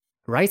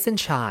Rise and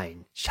Shine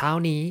เช้า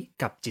นี้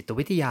กับจิต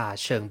วิทยา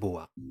เชิงบว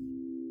ก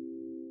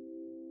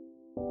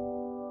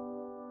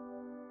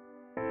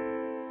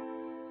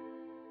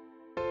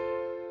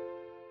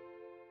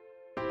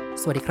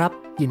สวัสดีครับ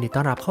ยินดีต้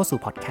อนรับเข้าสู่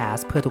พอดแคส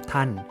ต์เพื่อทุก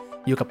ท่าน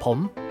อยู่กับผม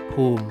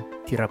ภูมิ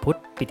ธีรพุทธ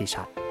ปิติ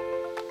ชัด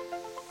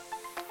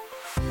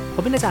ผ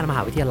มเป็นอาจารย์มห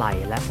าวิทยาลัย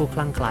และผู้ค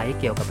ลั่งไคล้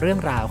เกี่ยวกับเรื่อง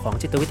ราวของ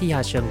จิตวิทยา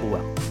เชิงบว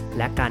กแ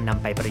ละการน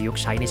ำไปประยุก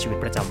ต์ใช้ในชีวิต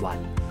ประจำวัน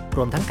ร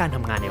วมทั้งการท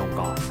ำงานในองค์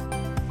กร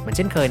เหมือนเ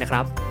ช่นเคยนะค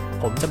รับ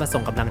ผมจะมา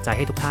ส่งกำลังใจใ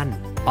ห้ทุกท่าน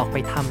ออกไป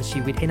ทำชี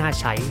วิตให้น่า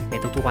ใช้ใน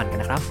ทุกๆวันกัน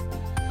นะครับ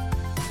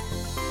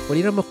วัน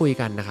นี้เรามาคุย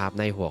กันนะครับ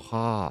ในหัว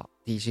ข้อ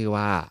ที่ชื่อ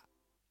ว่า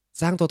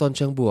สร้างตัวตนเ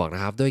ชิงบวกน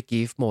ะครับด้วย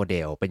GIF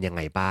Model เป็นยังไ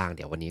งบ้างเ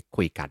ดี๋ยววันนี้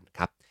คุยกันค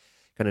รับ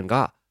ก่อนอื่น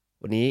ก็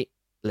วันนี้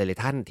หลาย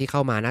ๆท่านที่เข้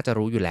ามาน่าจะ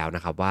รู้อยู่แล้วน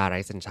ะครับว่า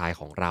Rise and Shine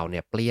ของเราเนี่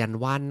ยเปลี่ยน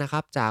วันนะค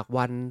รับจาก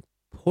วัน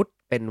พุธ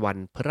เป็นวัน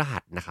พฤหั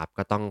สนะครับ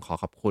ก็ต้องขอ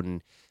ขอบคุณ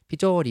พี่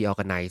โจ้ The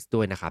Organize ด้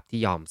วยนะครับที่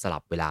ยอมสลั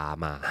บเวลา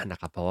มานะ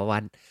ครับเพราะว่า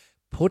วัน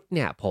พุธเ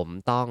นี่ยผม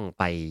ต้อง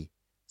ไป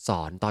ส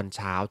อนตอนเ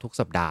ช้าทุก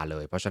สัปดาห์เล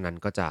ยเพราะฉะนั้น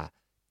ก็จะ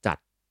จัด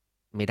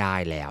ไม่ได้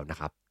แล้วนะ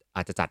ครับอ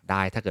าจจะจัดไ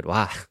ด้ถ้าเกิดว่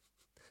า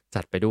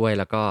จัดไปด้วย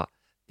แล้วก็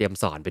เตรียม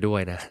สอนไปด้ว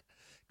ยนะ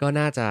ก็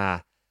น่าจะ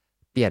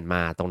เปลี่ยนม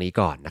าตรงนี้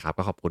ก่อนนะครับ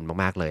ก็ขอบคุณ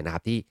มากๆเลยนะครั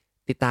บที่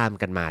ติดตาม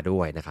กันมาด้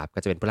วยนะครับก็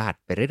จะเป็นพฤหัส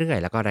ไปเรื่อย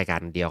ๆแล้วก็รายการ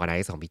เดียวกันใ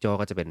นของพี่โจ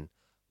ก็จะเป็น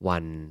วั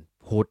น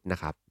พุธนะ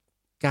ครับ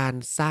การ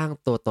สร้าง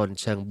ตัวตน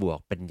เชิงบวก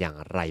เป็นอย่าง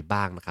ไร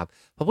บ้างนะครับ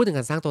พอพูดถึง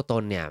การสร้างตัวต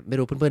นเนี่ยไม่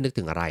รู้เพื่อนๆนึก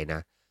ถึงอะไรน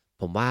ะ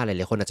ผมว่าหลา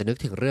ยๆคนอาจจะนึก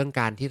ถึงเรื่อง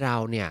การที่เรา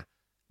เนี่ย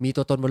มี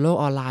ตัวตนบนโลก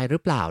ออนไลน์หรื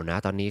อเปล่านะ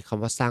ตอนนี้ค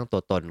ำว่าสร้างตั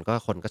วตนก็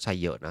คนก็ใช้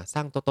เยอะนะสร้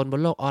างตัวตนบ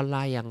นโลกออนไล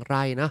น์อย่างไร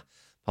นะ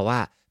เพราะว่า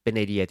เป็นไ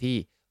อเดียที่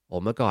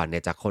เมื่อก่อนเนี่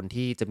ยจากคน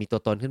ที่จะมีตัว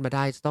ตนขึ้นมาไ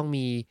ด้จะต้อง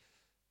มี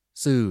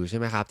สื่อใช่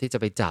ไหมครับที่จะ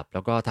ไปจับแ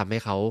ล้วก็ทำให้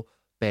เขา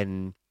เป็น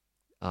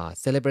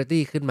เซเลบริตี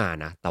ขึ้นมา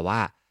นะแต่ว่า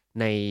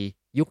ใน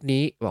ยุค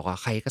นี้บอกว่า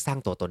ใครก็สร้าง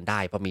ตัวตนได้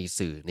เพราะมี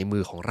สื่อในมื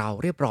อของเรา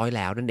เรียบร้อยแ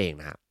ล้วนั่นเอง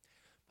นะครับ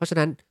เพราะฉะ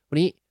นั้นวัน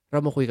นี้เร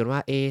ามาคุยกันว่า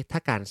ถ้า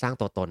การสร้าง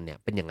ตัวตนเนี่ย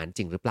เป็นอย่างนั้นจ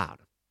ริงหรือเปล่า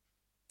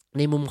ใ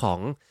นมุมของ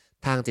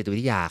ทางจิตวิ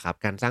ทยาครับ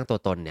การสร้างตัว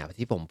ตนเนี่ย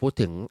ที่ผมพูด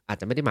ถึงอาจ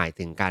จะไม่ได้หมาย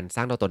ถึงการส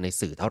ร้างตัวตนใน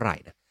สื่อเท่าไหร่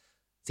นะ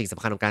สิ่งส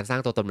ำคัญของการสร้า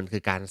งตัวตนมันคื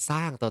อการส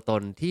ร้างตัวต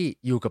นที่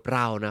อยู่กับเร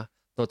านะ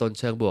ตัวตน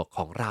เชิงบวกข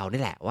องเรา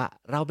นี่แหละว่า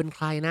เราเป็นใค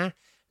รนะ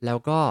แล้ว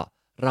ก็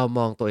เราม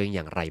องตัวเองอ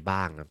ย่างไร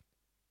บ้างนะ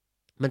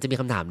มันจะมี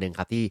คำถามหนึ่ง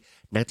ครับที่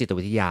นักจิต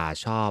วิทยา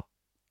ชอบ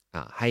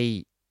ให้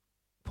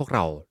พวกเร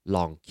าล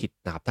องคิด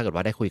นะครับถ้าเกิดว่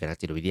าได้คุยกับนัก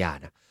จิตวิทยา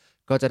นะ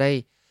ก็จะได้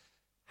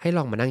ให้ล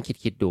องมานั่ง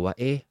คิดดูว่า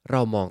เร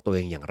ามองตัวเอ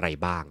งอย่างไร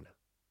บ้างนะ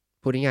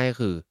พูดง่ายๆก็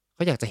คือเข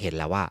าอยากจะเห็น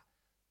แล้วว่า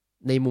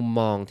ในมุม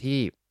มองที่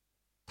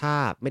ถ้า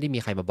ไม่ได้มี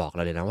ใครมาบอกเร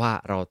าเลยนะว่า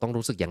เราต้อง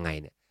รู้สึกยังไง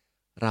เนี่ย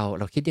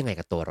เราคิดยังไง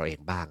กับตัวเราเอง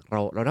บ้างเร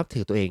านับถื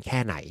อตัวเองแค่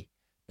ไหน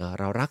นะ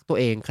เรารักตัว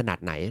เองขนาด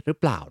ไหนหรือ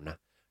เปล่านะ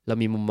เรา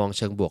มีมุมมองเ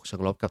ชิงบวกเชิ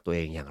งลบกับตัวเอ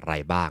งอย่างไร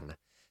บ้างนะ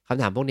ค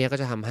ำถามพวกนี้ก็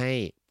จะทำให้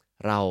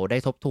เราได้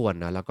ทบทวน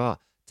นะแล้วก็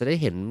จะได้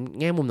เห็น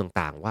แง่มุม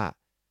ต่างๆว่า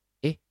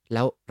แ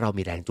ล้วเรา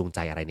มีแรงจูงใจ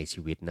อะไรใน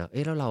ชีวิตนะ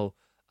แล้วเรา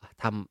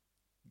ท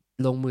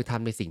ำลงมือท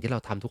ำในสิ่งที่เรา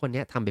ทำทุกวัน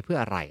นี้ทำไปเพื่อ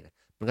อะไรนะ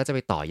มันก็จะไป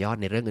ต่อยอด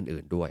ในเรื่อง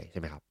อื่นๆด้วยใช่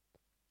ไหมครับ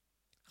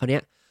คราวเนี้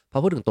ยพอ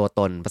พูดถึงตัว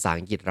ตนภาษา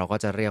อังกฤษเราก็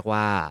จะเรียกว่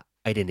า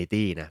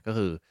identity นะก็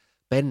คือ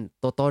เป็น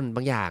ตัวตนบ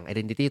างอย่าง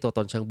identity ตัวต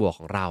นเชิงบวก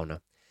ของเรานะ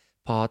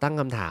พอตั้ง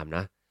คำถามน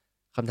ะ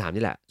คำถาม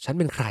นี่แหละฉัน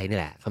เป็นใครนี่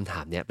แหละคำถา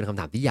มเนี้ยเป็นคำ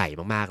ถามที่ใหญ่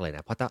มากๆเลยน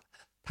ะเพราะ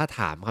ถ้าถ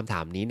ามคำถา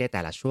มนี้ในแ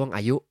ต่ละช่วงอ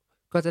ายุ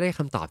ก็จะได้ค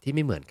ำตอบที่ไ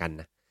ม่เหมือนกัน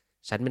นะ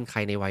ฉันเป็นใคร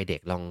ในวัยเด็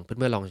กลองเ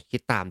พื่อนๆลองคิ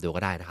ดตามดู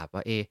ก็ได้นะครับ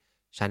ว่า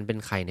ฉันเป็น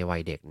ใครในวั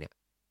ยเด็กเนี่ย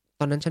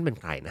ตอนนั้นฉันเป็น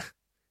ใครนะ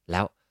แล้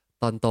ว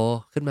ตอนโต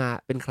ขึ้นมา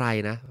เป็นใคร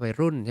นะวัย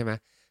รุ่นใช่ไหม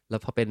แล้ว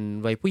พอเป็น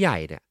วัยผู้ใหญ่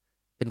เนี่ย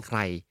เป็นใคร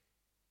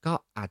ก็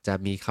อาจจะ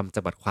มีคำจ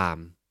ำกัดความ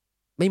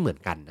ไม่เหมือน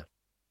กันนะ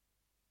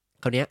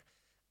คราวเนี้ย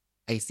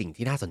ไอสิ่ง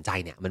ที่น่าสนใจ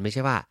เนี่ยมันไม่ใ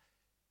ช่ว่า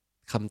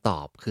คำตอ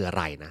บคืออะ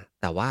ไรนะ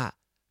แต่ว่า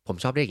ผม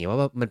ชอบเรียกอย่างนี้ว่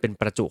ามันเป็น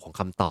ประจุของ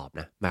คำตอบ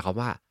นะหมายความ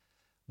ว่า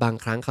บาง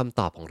ครั้งคำ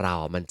ตอบของเรา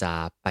มันจะ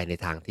ไปใน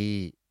ทางที่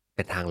เ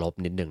ป็นทางลบ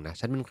นิดหนึ่งนะ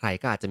ฉันเป็นใคร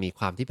ก็อาจจะมี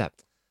ความที่แบบ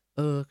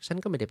ฉัน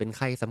ก็ไม่ได้เป็นใ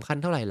ครสำคัญ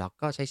เท่าไหร่หรอก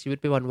ก็ใช้ชีวิต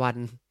ไปวัน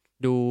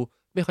ๆดู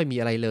ไม่ค่อยมี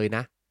อะไรเลยน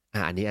ะ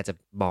อันนี้อาจจะ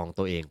มอง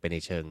ตัวเองไปใน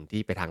เชิง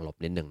ที่ไปทางลบ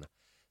นิดหนึ่งนะ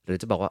หรือ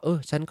จะบอกว่า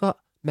ฉันก็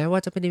แม้ว่า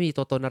จะไม่ได้มี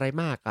ตัวตนอะไร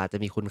มากอาจจะ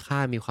มีคุณค่า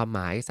มีความหม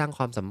ายสร้างค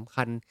วามสำ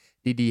คัญ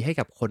ดีๆให้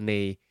กับคน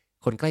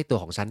ใกล้ตัว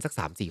ของฉันสัก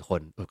3-4ค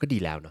นก็ดี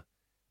แล้วเนาะ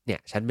เนี่ย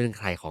ฉันเป็นใ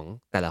ครของ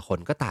แต่ละคน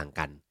ก็ต่าง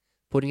กัน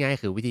พูดง่าย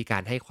ๆคือวิธีกา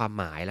รให้ความ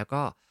หมายแล้ว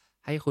ก็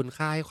ให้คุณ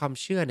ค่าให้ความ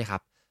เชื่อเนี่ยครั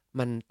บ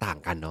มันต่าง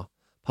กันเนาะ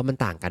พอมัน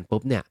ต่างกันปุ๊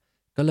บเนี่ย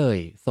ก็เลย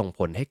ส่งผ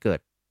ลให้เกิด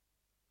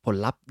ผล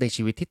ลัพธ์ใน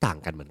ชีวิตที่ต่าง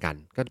กันเหมือนกัน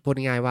ก็พูด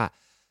ง่ายๆว่า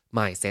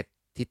mindset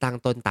ที่ตั้ง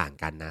ต้นต่าง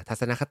กันนะทั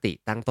ศนคติ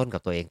ตั้งต้นกั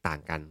บตัวเองต่า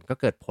งกันก็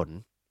เกิดผล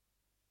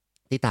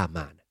ที่ตามม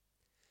านะ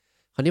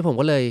คราวนี้ผม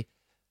ก็เลย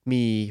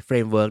มีเฟร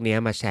มเวิร์กเนี้ย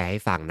มาแชร์ให้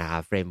ฟังนะครั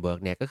บเฟรมเวิร์ก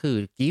เนี้ยก็คือ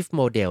GIF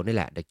Model นี่แ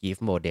หละ The GIF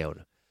Model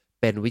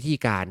เป็นวิธี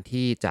การ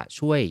ที่จะ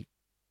ช่วย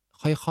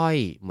ค่อย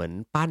ๆเหมือน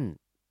ปั้น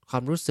ควา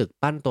มรู้สึก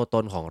ปั้นตัวต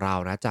นของเรา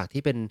นะจาก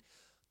ที่เป็น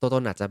ตัวต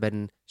นอาจจะเป็น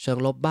เชิง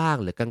ลบบ้าง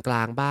หรือกลา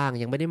งๆบ้าง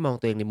ยังไม่ได้มอง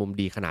ตัวเองในมุม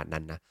ดีขนาด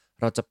นั้นนะ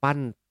เราจะปั้น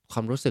คว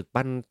ามรู้สึก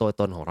ปั้นตัว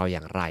ตนของเราอ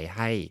ย่างไรใ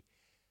ห้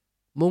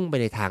มุ่งไป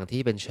ในทาง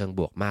ที่เป็นเชิงบ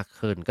วกมาก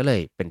ขึ้นก็เล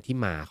ยเป็นที่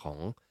มาของ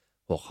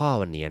หัวข้อ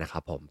วันนี้นะครั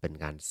บผมเป็น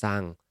การสร้า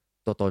ง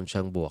ตัวตนเ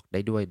ชิงบวกได้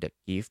ด้วย The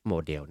Gift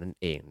Model นั่น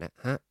เองนะ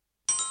ครับ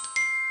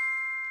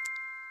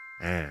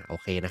โอ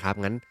เคนะครับ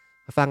งั้น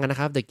มาฟังกันนะ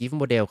ครับ The Gift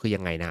Model คือ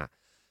ยังไงนะ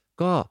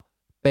ก็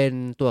เป็น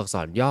ตัวอักษ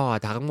รย่อ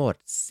ทั้งหมด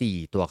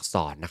4ตัวอักษ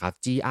รนะครับ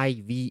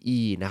GIVE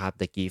นะครับ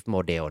The Gift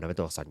Model นะเป็น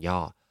ตัวอักษรย่อ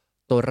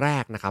ตัวแร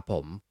กนะครับผ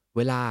มเ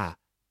วลา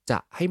จะ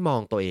ให้มอ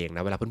งตัวเองน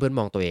ะเวลาเพื่อน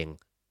ๆมองตัวเอง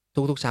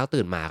ทุกๆเช้า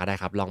ตื่นมาก็ได้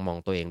ครับลองมอง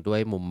ตัวเองด้วย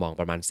มุมมอง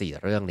ประมาณ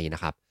4เรื่องนี้น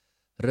ะครับ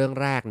เรื่อง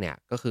แรกเนี่ย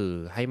ก็คือ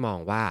ให้มอง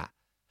ว่า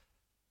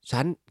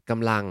ฉันก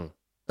ำลัง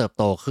เติบ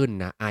โตขึ้น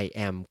นะ I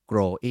am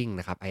growing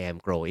นะครับ I am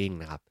growing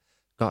นะครับ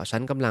ก็ฉั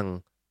นกำลัง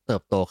เติ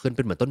บโตขึ้นเ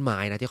ป็นเหมือนต้นไม้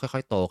นะที่ค่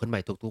อยๆโตขึ้นไป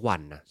ทุกๆวั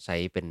นนะใช้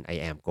เป็น I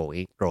am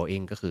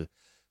growing ก็คือ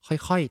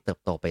ค่อยๆเติบ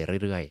โตไป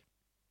เรื่อย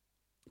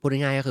ๆพูด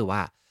ง่ายๆก็คือว่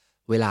า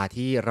เวลา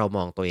ที่เราม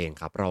องตัวเอง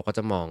ครับเราก็จ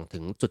ะมองถึ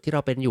งจุดที่เร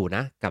าเป็นอยู่น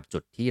ะกับจุ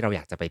ดที่เราอย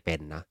ากจะไปเป็น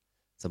นะ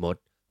สมมติ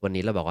วัน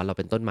นี้เราบอกว่าเราเ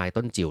ป็นต้นไม้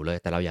ต้นจิ๋วเลย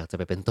แต่เราอยากจะไ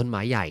ปเป็นต้นไ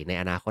ม้ใหญ่ใน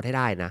อนาคตให้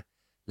ได้นะ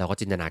เราก็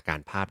จินตนาการ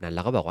ภาพนั้นแ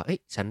ล้วก็บอกว่าเอ้ย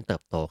ฉันเติ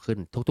บโตขึ้น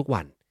ทุกๆ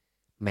วัน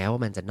แม้ว่า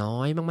มันจะน้อ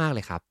ยมากๆเล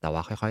ยครับแต่ว่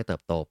าค่อยๆเติ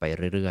บโตไป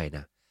เรื่อยๆน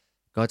ะ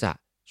ก็จะ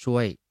ช่ว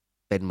ย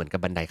เป็นเหมือนกับ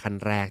บันไดขั้น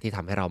แรกที่ท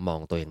ำให้เรามอง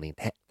ตัวเองใน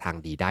ทาง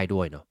ดีได้ด้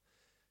วยเนาะ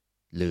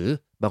หรือ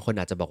บางคน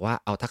อาจจะบอกว่า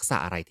เอาทักษะ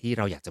อะไรที่เ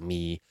ราอยากจะ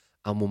มี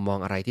เอามุมมอง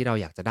อะไรที่เรา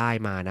อยากจะได้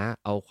มานะ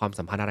เอาความ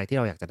สัมพันธ์อะไรที่เ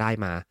ราอยากจะได้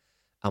มา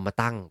เอามา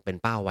ตั้งเป็น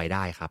เป้าไว้ไ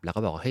ด้ครับแล้ว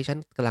ก็บอกว่าเฮ้ยฉัน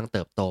กำลังเ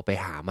ติบโตไป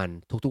หามัน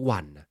ทุกๆวั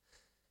นนะ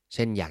เ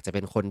ช่นอยากจะเ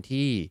ป็นคน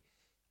ที่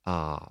เอ่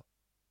อ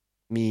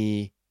มี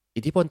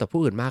อิทธิพลต่อผู้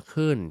อื่นมาก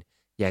ขึ้น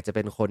อยากจะเ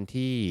ป็นคน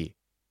ที่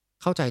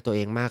เข้าใจตัวเอ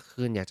งมาก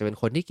ขึ้นอยากจะเป็น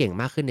คนที่เก่ง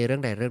มากขึ้นในเรื่อ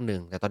งใดเรื่องหนึ่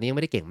งแต่ตอนนี้ยังไ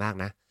ม่ได้เก่งมาก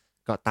นะ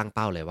ก็ตั้งเ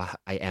ป้าเลยว่า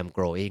I am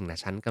growing นะ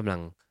ฉันกำลัง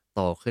โต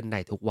ขึ้นได้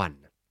ทุกวัน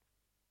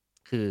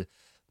คือ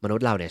มนุษ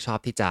ย์เราเนี่ยชอบ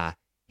ที่จะ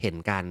เห็น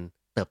การ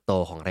เติบโต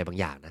ของอะไรบาง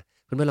อย่างนะ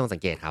เพื่อนๆลองสั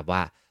งเกตครับว่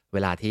าเว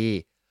ลาที่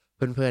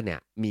เพื่อนๆเนี่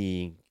ยมี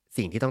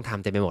สิ่งที่ต้องท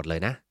ำเต็มไปหมดเลย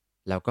นะ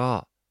แล้วก็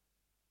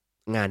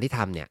งานที่ท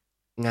ำเนี่ย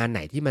งานไหน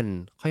ที่มัน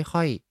ค่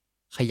อย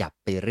ๆขยับ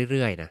ไปเ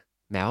รื่อยๆนะ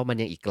แม้ว่ามัน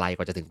ยังอีกไกลก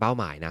ว่าจะถึงเป้า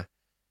หมายนะ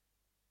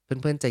เ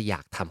พื่อนๆจะอย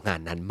ากทำงาน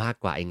นั้นมาก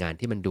กว่าไอ้งาน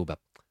ที่มันดูแบบ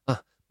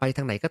ไปท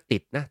างไหนก็ติ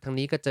ดนะทาง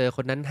นี้ก็เจอค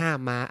นนั้นห้าม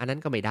มาอันนั้น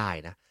ก็ไม่ได้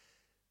นะ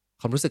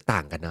ความรู้สึกต่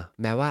างกันเนาะ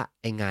แม้ว่า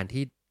ไอ้งาน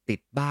ที่ติด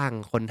บ้าง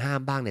คนห้า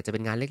มบ้างเนี่ยจะเป็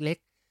นงานเล็ก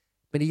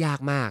ๆไม่ได้ยาก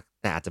มาก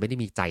แต่อาจจะไม่ได้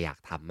มีใจอยาก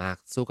ทำมาก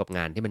สู้กับง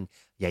านที่มัน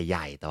ให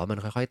ญ่ๆแต่ว่ามัน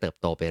ค่อยๆเติบ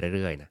โตไปเ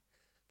รื่อยๆนะ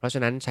เพราะฉ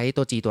ะนั้นใช้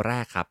ตัว G ตัวแร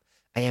กครับ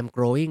I am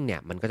growing เนี่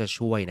ยมันก็จะ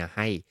ช่วยนะใ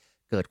ห้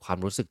เกิดความ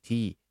รู้สึก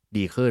ที่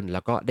ดีขึ้นแล้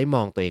วก็ได้ม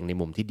องตัวเองใน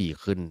มุมที่ดี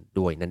ขึ้น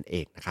ด้วยนั่นเอ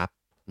งนะครับ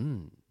อืม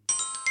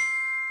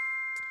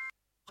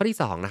ข้อที่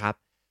2นะครับ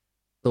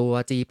ตัว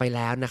G ไปแ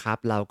ล้วนะครับ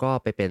เราก็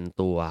ไปเป็น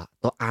ตัว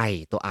I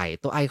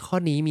ตัว I ข้อ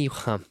นี้มีค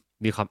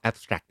วามแอบ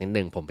สแตรกนิดห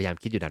นึ่งผมพยายาม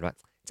คิดอยู่นานว่า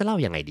จะเล่า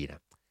ยังไงดีน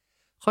ะ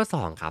ข้อ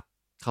2ครับ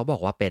เขาบอ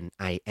กว่าเป็น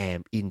I am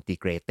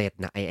integrated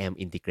นะ I am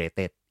integrate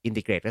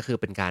ก็คือ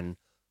เป็นการ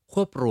ค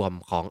วบรวม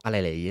ของอะไร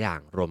หลายๆอย่า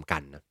งรวมกั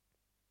นนะ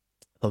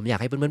ผมอยาก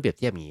ให้เพื่อนๆเปรียบ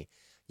เทียบอย่างงี้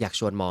อยาก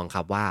ชวนมองค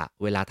รับว่า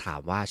เวลาถาม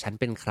ว่าฉัน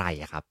เป็นใคร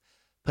อะครับ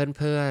เ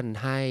พื่อน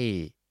ๆให้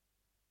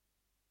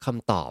ค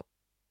ำตอบ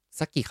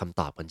สักกี่คำ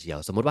ตอบกันเชียว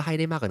สมมุติว่าให้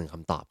ได้มากกว่า1ค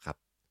ำตอบครับ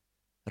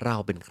เรา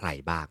เป็นใคร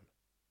บ้าง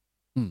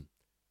อืม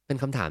เป็น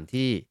คำถาม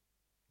ที่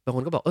บางค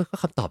นก็บอกก็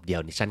คำตอบเดีย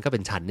วนี่ฉันก็เป็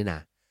นฉันนี่น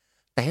ะ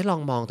แต่ให้ลอ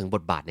งมองถึงบ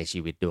ทบาทในชี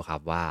วิตดูครั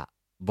บว่า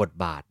บท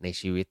บาทใน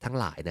ชีวิตทั้ง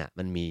หลายเนี่ย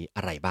มันมีอ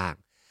ะไรบ้าง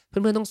เพื่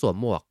อนๆต้องสวม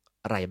หมวก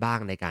อะไรบ้าง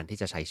ในการที่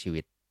จะใช้ชี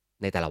วิต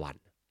ในแต่ละวัน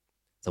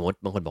สมมุติ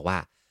บางคนบอกว่า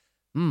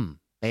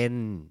เป็น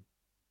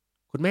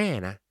คุณแม่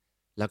นะ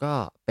แล้วก็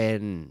เป็น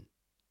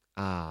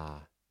อ่า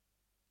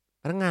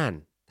พนักงาน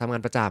ทำงา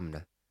นประจำน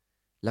ะ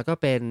แล้วก็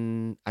เป็น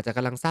อาจจะก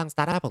ำลังสร้างสต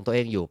าร์ตอัปของตัวเอ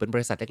งอยู่เป็นบ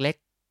ริษัทเล็ก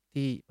ๆ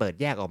ที่เปิด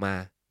แยกออกมา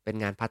เป็น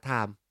งานพาร์ตไท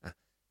ม์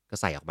ก็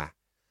ใส่ออกมา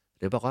ห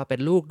รือบอกว่าเป็น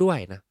ลูกด้วย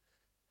นะ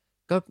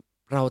ก็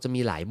เราจะ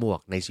มีหลายหมว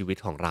กในชีวิต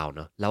ของเราเ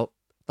นาะแล้ว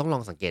ต้องลอ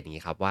งสังเกตอย่าง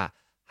งี้ครับว่า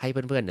ให้เ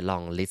พื่อนๆเนี่ยลอ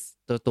งลิสต์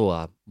ตัว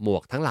หมว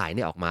กทั้งหลายเ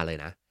นี่ยออกมาเลย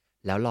นะ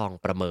แล้วลอง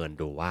ประเมิน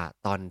ดูว่า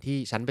ตอนที่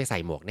ฉันไปใส่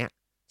หมวกเนี่ย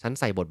ฉัน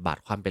ใส่บทบาท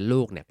ความเป็น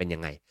ลูกเนี่ยเป็นยั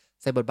งไง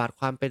ใส่บทบาท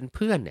ความเป็นเ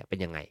พื่อนเนี่ยเป็น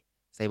ยังไง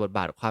ใส่บทบ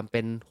าทความเป็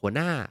นหัวห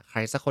น้าใคร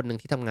สักคนหนึ่ง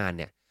ที่ทำงาน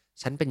เนี่ย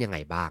ฉันเป็นยังไง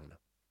บ้างเนา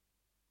ะ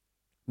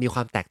มีคว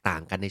ามแตกต่า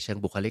งกันในเชิง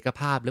บุคลิก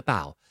ภาพหรือเปล่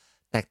า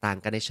แตกต่าง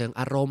กันในเชิง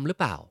อารมณ์หรือ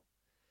เปล่า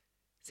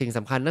สิ่งส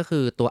ำคัญก็คื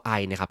อตัว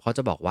I เนี่ยครับเขาจ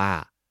ะบอกว่า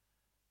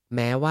แ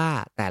ม้ว่า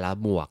แต่ละ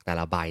หมวกแต่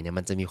ละใบเนี่ย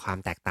มันจะมีความ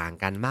แตกต่าง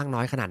กันมากน้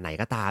อยขนาดไหน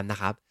ก็ตามนะ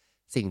ครับ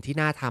สิ่งที่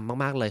น่าทำ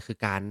มากๆเลยคือ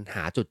การห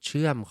าจุดเ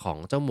ชื่อมของ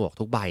เจ้าหมวก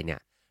ทุกใบเนี่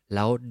ยแ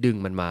ล้วดึง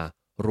มันมา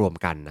รวม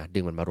กันนะดึ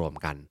งมันมารวม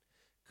กัน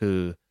คือ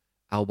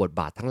เอาบท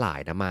บาททั้งหลาย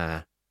นะมา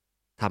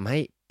ทำให้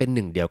เป็นห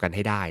นึ่งเดียวกันใ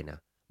ห้ได้นะ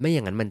ไม่อ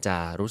ย่างนั้นมันจะ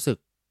รู้สึก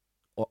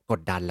ก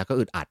ดดันแล้วก็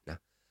อึดอัดนะ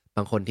บ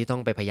างคนที่ต้อ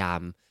งไปพยายาม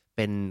เ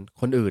ป็น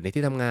คนอื่นใน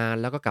ที่ทำงาน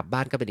แล้วก็กลับบ้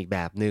านก็เป็นอีกแบ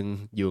บหนึ่ง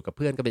อยู่กับเ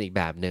พื่อนก็เป็นอีก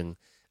แบบหนึ่ง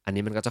อัน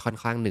นี้มันก็จะค่อน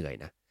ข้างเหนื่อย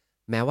นะ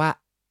แม้ว่า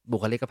บุ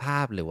คลิกภา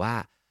พหรือว่า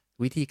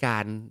วิธีกา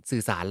รสื่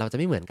อสารเราจะ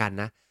ไม่เหมือนกัน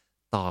นะ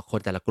ต่อคน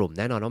แต่ละกลุ่มแ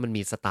น่นอนว่ามัน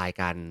มีสไตล์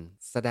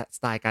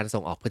การ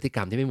ส่งออกพฤติกร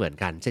รมที่ไม่เหมือน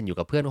กันเช่นอยู่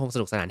กับเพื่อนก็คงส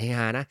นุกสนานเฮฮ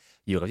านะ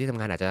อยู่กับที่ทำ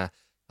งานอาจจะ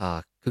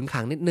ขึงขั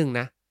งนิดนึง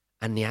นะ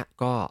อันเนี้ย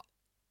ก็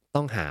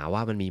ต้องหาว่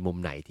ามันมีมุม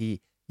ไหนที่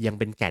ยัง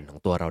เป็นแก่นของ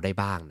ตัวเราได้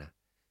บ้างนะ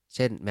เ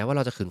ช่นแม้ว่าเร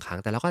าจะขึงขัง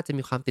แต่เราก็อาจจะ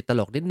มีความติดต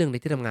ลกนิดหนึ่งใน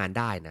ที่ทำงาน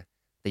ได้นะ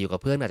แต่อยู่กับ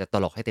เพื่อนอาจจะต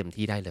ลกให้เต็ม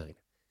ที่ได้เลยน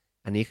ะ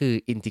อันนี้คือ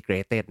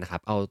integrated นะครั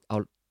บเอา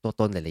ตัว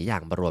ตนหลายๆอย่า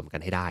งมารวมกั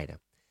นให้ได้นะ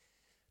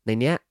ใน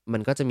เนี้ยมั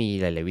นก็จะมี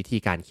หลายๆวิธี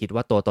การคิด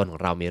ว่าตัวตนขอ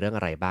งเรามีเรื่องอ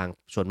ะไรบ้าง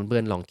ชวนเพื่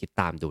อนๆลองคิด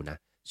ตามดูนะ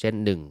เช่น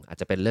1อาจ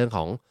จะเป็นเรื่องข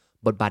อง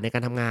บทบาทในกา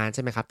รทำงานใ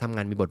ช่ไหมครับทำง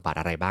านมีบทบาท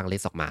อะไรบ้างลิ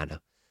สต์ออกมาเนา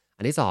ะ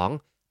อันที่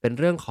2เป็น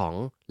เรื่องของ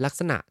ลัก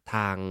ษณะท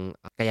าง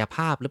กายภ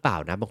าพหรือเปล่า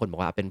นะบางคนบอ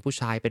กว่าเป็นผู้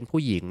ชายเป็น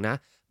ผู้หญิงนะ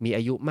มีอ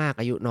ายุมาก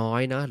อายุน้อ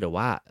ยเนาะหรือ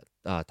ว่า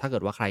ถ้าเกิ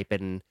ดว่าใครเป็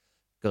น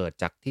เกิด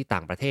จากที่ต่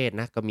างประเทศ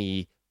นะก็มี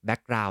แบ็ก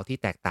กราวนด์ที่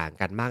แตกต่าง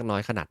กันมากน้อ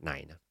ยขนาดไหน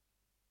นะ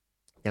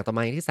อย่างต่อม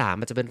าอย่างที่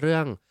3มันจะเป็นเรื่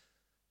อง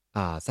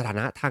สถา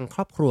นะทางค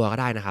รอบครัวก็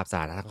ได้นะครับส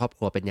ถานะทางครอบค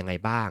รัวเป็นยังไง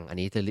บ้างอัน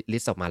นี้จะลิ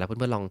สต์ออกมาแล้วเ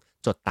พื่อนๆลอง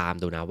จดตาม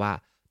ดูนะว่า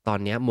ตอน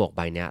เนี้ยหมวกใ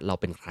บเนี้ยเรา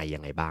เป็นใครยั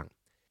งไงบ้าง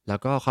แล้ว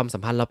ก็ความสั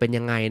มพันธ์เราเป็น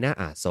ยังไงนะ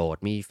โสด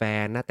มีแฟ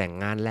นนะแต่ง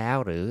งานแล้ว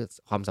หรือ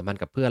ความสัมพันธ์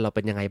กับเพื่อนเราเ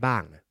ป็นยังไงบ้า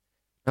งนะ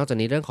นอกจาก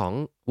นี้เรื่องของ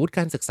วุฒิก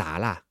ารศึกษา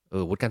ล่ะ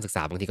วุฒิการศึกษ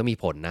าบางทีก็มี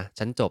ผลนะ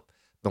ฉันจบ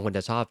บางคนจ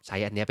ะชอบใช้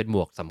อันเนี้ยเป็นหม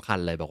วกสำคัญ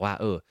เลยบอกว่า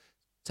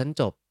ฉัน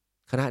จบ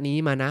คณะนี้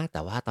มานะแ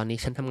ต่ว่าตอนนี้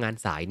ฉันทำงาน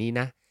สายนี้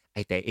นะ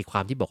แต่ไอ้ควา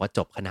มที่บอกว่าจ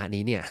บคณะ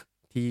นี้เนี่ย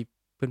ที่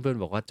เพื่อน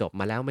ๆบอกว่าจบ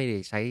มาแล้วไม่ได้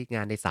ใช้ง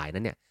านในสาย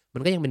นั้นเนี่ยมั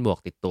นก็ยังเป็นหมวก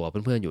ติดตัวเ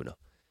พื่อนๆอยู่เนาะ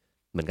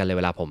เหมือนกันเลยเ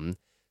วลาผม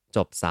จ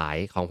บสาย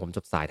ของผมจ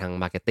บสายทาง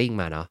marketing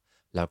มาเนาะ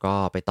แล้วก็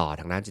ไปต่อ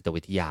ทางด้านจิต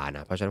วิทยาน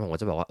ะเพราะฉะนั้นผมก็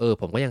จะบอกว่า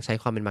ผมก็ยังใช้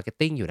ความเป็น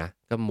marketing อยู่นะ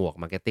ก็หมวก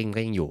marketing ก็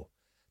ยังอยู่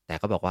แต่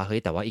ก็บอกว่าเฮ้ย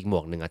แต่ว่าอีกหม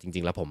วกหนึ่งอะจ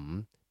ริงๆแล้วผม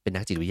เป็น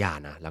นักจิตวิทยา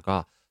นะแล้วก็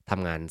ท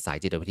ำงานสาย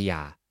จิตวิทย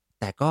า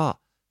แต่ก็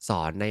ส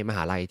อนในมห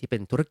าลัยที่เป็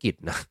นธุรกิจ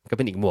นะก็เ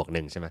ป็นอีกหมวกห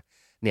นึ่งใช่ไหม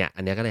เนี่ยอั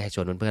นนี้ก็เลยให้ช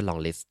วนเพื่อนๆลอง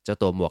ลิสต์เจ้า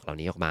ตัวหมวกเหล่า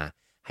นี้ออกมา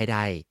ให้ไ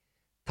ด้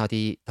เท่า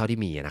ที่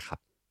มีนะครับ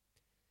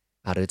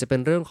หรือจะเป็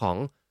นเรื่องของ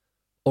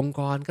องค์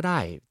กรก็ได้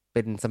เ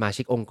ป็นสมา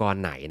ชิกองค์กร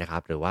ไหนนะครั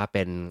บหรือว่าเ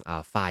ป็น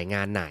ฝ่ายง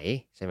านไหน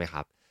ใช่ไหมค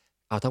รับ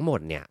เอาทั้งหมด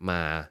เนี่ยม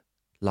า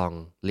ลอง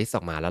ลิสต์อ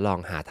อกมาแล้วลอง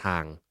หาทา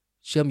ง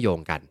เชื่อมโยง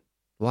กัน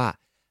ว่า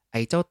ไ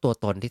อ้เจ้าตัว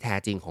ตนที่แท้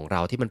จริงของเร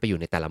าที่มันไปอยู่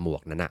ในแต่ละหมว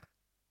กนั้นน่ะ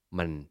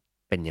มัน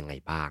เป็นยังไง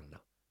บ้างเนา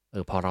ะ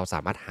พอเราสา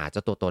มารถหาเจ้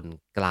าตัวตน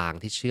กลาง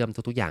ที่เชื่อม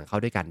ทุกๆอย่างเข้า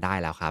ด้วยกันได้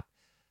แล้วครับ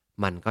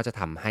มันก็จะ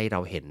ทำให้เรา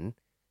เห็น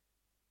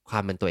ควา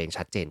มเป็นตัวเอง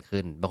ชัดเจน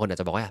ขึ้นบางคนอาจ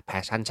จะบอกว่า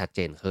passion ชัดเจ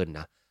นขึ้น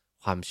นะ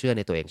ความเชื่อใ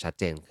นตัวเองชัด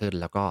เจนขึ้น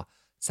แล้วก็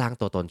สร้าง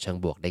ตัวตนเชิง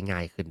บวกได้ง่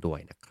ายขึ้นด้วย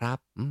นะครับ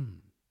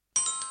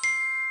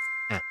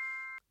อะ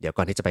เดี๋ยว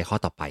ก่อนที่จะไปข้อ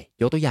ต่อไป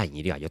ยกตัวอย่างอย่าง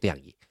นี้ดีกว่ายกตัวอย่าง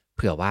อย่างนี้เ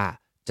ผื่อว่า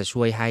จะ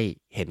ช่วยให้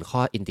เห็นข้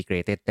อ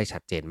integrated ได้ชั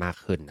ดเจนมาก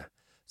ขึ้นนะ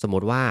สมมุ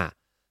ติว่า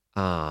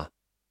อ่า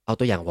เอา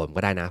ตัวอย่างผม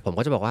ก็ได้นะผม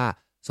ก็จะบอกว่า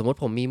สมมุติ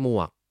ผมมีหม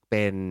วกเ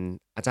ป็น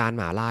อาจารย์ม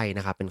หาลัยน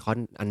ะครับเป็นข้อ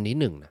อันนี้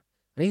1นะ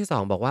อันที่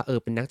2บอกว่า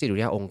เป็นนักจิตวิ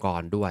ทยาองค์ก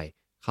รด้วย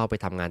เข้าไป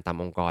ทำงานตาม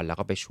องค์กรแล้ว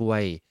ก็ไปช่ว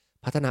ย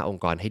พัฒนาอง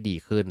ค์กรให้ดี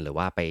ขึ้นหรือ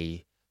ว่าไป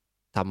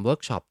ทำเวิร์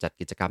กช็อปจัด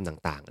กิจกรรม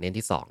ต่างๆอันนี้อัน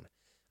ที่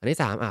2 อันที่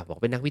3บอก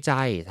เป็นนักวิ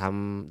จัยท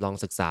ำลอง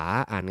ศึกษา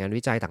อ่านงาน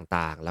วิจัย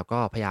ต่างๆแล้วก็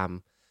พยายาม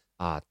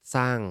ส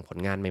ร้างผล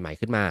งานใหม่ๆ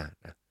ขึ้นมา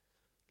นะ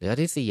หรืออัน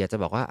ที่4อาจจะ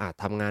บอกว่า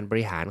ทำงานบ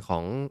ริหารขอ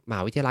งมห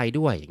าวิทยาลัย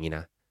ด้วยอย่างงี้น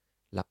ะ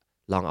แล้ว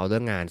ลองเอาเรื่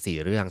องงาน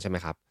4เรื่องใช่ไหม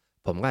ครับ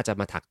ผมก็อาจจะ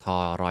มาถักทอ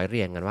ร้อยเ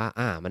รียงกันว่า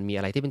มันมีอ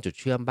ะไรที่เป็นจุด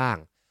เชื่อมบ้าง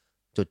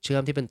จุดเชื่อ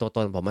มที่เป็นตัวต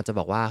นผมอาจจะ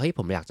บอกว่าเฮ้ยผ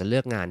มอยากจะเลื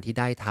อกงานที่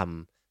ได้ท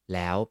ำแ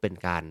ล้วเป็น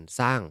การ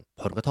สร้าง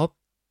ผลกระทบ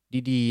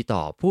ดีๆต่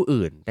อผู้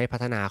อื่นได้พั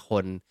ฒนาค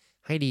น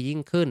ให้ดียิ่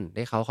งขึ้นไ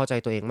ด้เขาเข้าใจ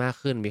ตัวเองมาก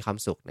ขึ้นมีความ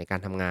สุขในการ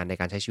ทำงานใน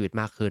การใช้ชีวิต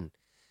มากขึ้น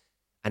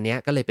อันเนี้ย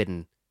ก็เลยเป็น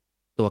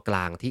ตัวกล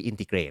างที่อิน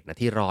ทิเกรตนะ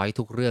ที่ร้อย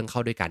ทุกเรื่องเข้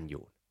าด้วยกันอ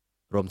ยู่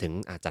รวมถึง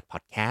จัดพอ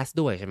ดแคสต์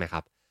ด้วยใช่ไหมค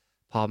รับ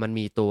พอมัน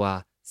มีตัว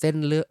เส้น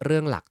เรื่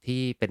องหลัก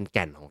ที่เป็นแ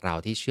ก่นของเรา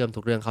ที่เชื่อมทุ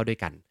กเรื่องเข้าด้วย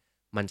กัน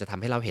มันจะท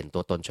ำให้เราเห็นตั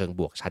วตนเชิง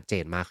บวกชัดเจ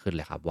นมากขึ้นเ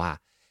ลยครับว่า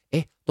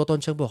ตัวตน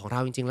เชิงบวกของเร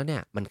าจริงๆแล้วเนี่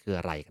ยมันคือ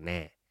อะไรกันแน่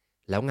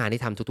แล้วงาน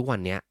ที่ทำทุกๆวัน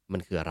เนี้ยมั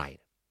นคืออะไร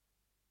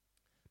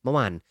เมื่อว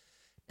าน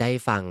ได้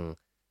ฟัง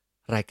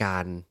รายกา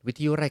รวิท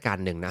ยุรายการ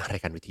หนึ่งนะรา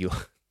ยการวิทยุ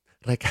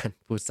รายการ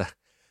พูดซะ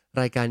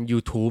รายการยู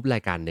ทูบรา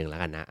ยการหนึ่งแล้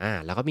วกันนะ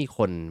แล้วก็มีค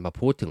นมา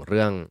พูดถึงเ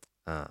รื่อง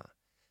อ่า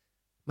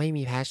ไม่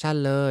มี passion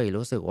เลย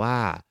รู้สึกว่า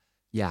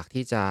อยาก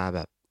ที่จะแบ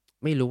บ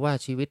ไม่รู้ว่า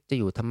ชีวิตจะ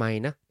อยู่ทำไม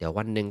นะเดี๋ยว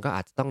วันหนึ่งก็อ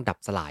าจจะต้องดับ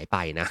สลายไป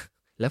นะ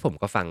แล้วผม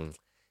ก็ฟัง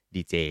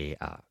ดีเจ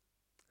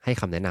ให้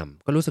คำแนะน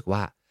ำก็รู้สึกว่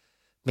า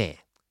แหม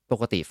ป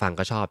กติฟัง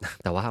ก็ชอบนะ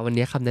แต่ว่าวัน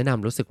นี้คำแนะน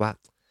ำรู้สึกว่า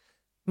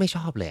ไม่ช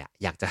อบเลยอะ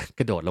อยากจะก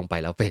ระโดดลงไป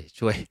แล้วไป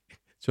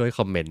ช่วยค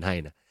อมเมนต์ให้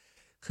นะ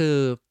คือ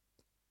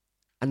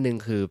อันหนึ่ง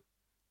คือ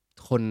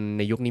คนใ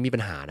นยุคนี้มีปั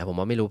ญหานะผม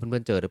ว่าไม่รู้เพื่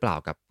อนๆเจอหรือเปล่า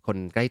กับคน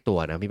ใกล้ตัว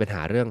นะมีปัญห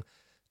าเรื่อง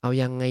เอา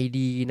ยังไง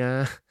ดีนะ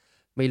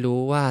ไม่รู้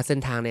ว่าเส้น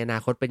ทางในอนา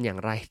คตเป็นอย่าง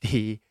ไร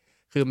ดี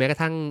คือแม้กระ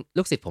ทั่ง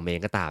ลูกศิษย์ผมเอง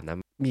ก็ตามนะ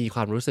มีคว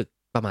ามรู้สึก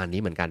ประมาณนี้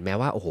เหมือนกันแม้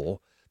ว่าโอ้โห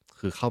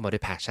คือเข้ามาด้ว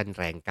ย passion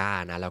แรงกล้า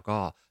นะแล้วก็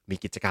มี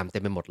กิจกรรมเต็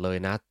มไปหมดเลย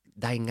นะ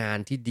ได้งาน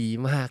ที่ดี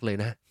มากเลย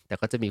นะแต่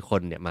ก็จะมีค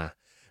นเนี่ยมา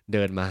เ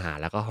ดินมาหา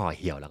แล้วก็ห่อ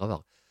เหี่ยวแล้วก็บอ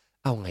ก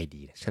เอาไง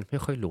ดีฉันไม่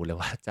ค่อยรู้เลย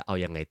ว่าจะเอา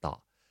ยังไงต่อ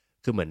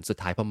คือเหมือนสุด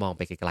ท้ายพอมองไ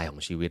ปไกลๆขอ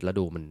งชีวิตแล้ว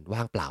ดูมันว่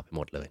างเปล่าไปห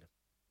มดเลย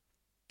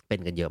เป็น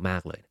กันเยอะมา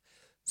กเลย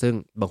ซึ่ง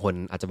บางคน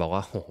อาจจะบอกว่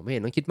าโอ้โฮไม่เห็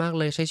นต้องคิดมาก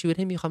เลยใช้ชีวิตใ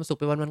ห้มีความสุข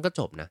ไปวันๆก็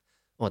จบนะ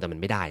แต่มัน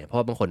ไม่ได้เพราะ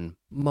ว่าบางคน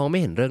มองไม่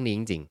เห็นเรื่องนี้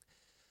จริง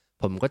ๆ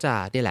ผมก็จะ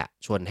นี่แหละ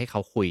ชวนให้เขา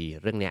คุย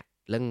เรื่องเนี้ย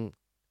เรื่อง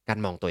การ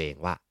มองตัวเอง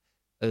ว่า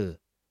เออ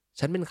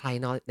ฉันเป็นใคร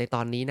เนาะในต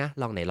อนนี้นะ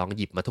ลองไหนลองห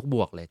ยิบมาทุกบ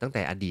วกเลยตั้งแ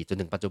ต่อดีตจน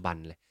ถึงปัจจุบัน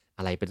เลย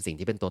อะไรเป็นสิ่ง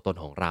ที่เป็นตัวตน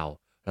ของเรา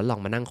แล้วลอง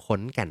มานั่งค้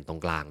นแก่นตร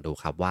งกลางดู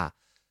ครับว่า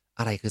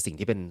อะไรคือสิ่ง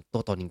ที่เป็นตั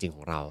วตนจริงๆข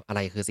องเราอะไร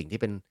คือสิ่งที่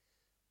เป็น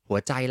หัว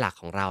ใจหลัก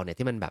ของเราเนี่ย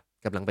ที่มันแบบ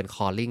กำลังเป็น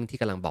calling ที่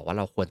กำลังบอกว่าเ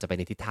ราควรจะไปใ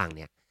นทิศทางเ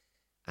นี้ย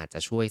อาจจะ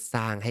ช่วยส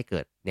ร้างให้เกิ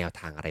ดแนว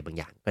ทางอะไรบาง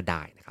อย่างก็ไ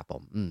ด้นะครับผ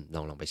ม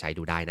ลองไปใช้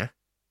ดูได้นะ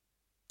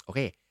โอเค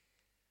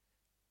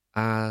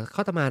ข้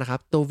อต่อมานะครับ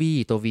ตัว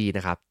V น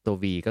ะครับตัว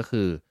V ก็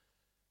คือ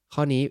ข้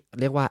อนี้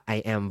เรียกว่า I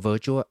am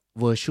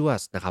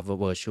virtuous นะครับ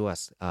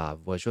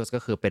virtuous ก็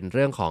คือเป็นเ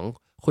รื่องของ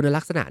คุณ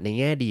ลักษณะใน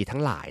แง่ดีทั้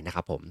งหลายนะค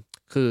รับผม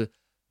คือ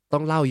ต้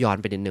องเล่าย้อน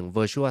ไปนิดหนึ่ง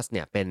virtuous เ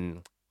นี่ยเป็น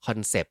คอน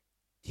เซปต์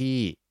ที่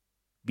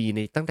มีใน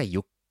ตั้งแต่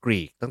ยุคกรี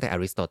กตั้งแต่อ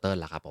ริสโตเติล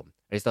แล้วครับผม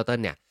อริสโตเติล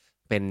เนี่ย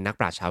เป็นนัก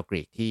ปราชญ์ชาวก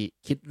รีกที่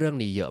คิดเรื่อง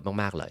นี้เยอะ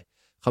มากๆเลย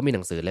เขามีห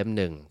นังสือเล่ม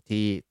หนึ่ง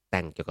ที่แ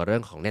ต่งเกี่ยวกับเรื่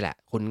องของนี่แหละ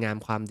คุณงาม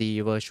ความดี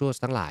virtuous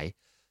ทั้งหลาย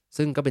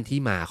ซึ่งก็เป็นที่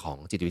มาของ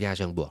จิตวิทยาเ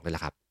ชิงบวกนี่แหล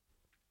ะครับ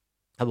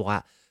เขาบอกว่า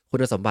คุ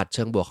ณสมบัติเ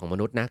ชิงบวกของม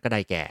นุษย์นะก็ได้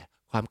แก่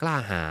ความกล้า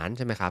หาญใ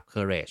ช่ไหมครับ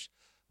courage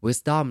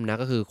wisdom นะ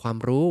ก็คือความ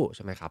รู้ใ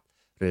ช่ไหมครับ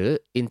หรือ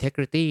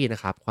integrity น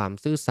ะครับความ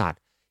ซื่อสัต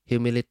ย์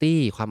humility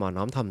ความอ่อน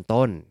น้อมถ่อมต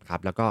นครั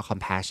บแล้วก็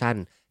compassion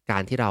กา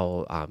รที่เรา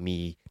มี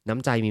น้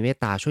ำใจมีเมต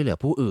ตาช่วยเหลือ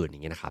ผู้อื่นอย่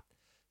างเงี้ยนะครับ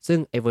ซึ่ง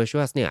ไอ้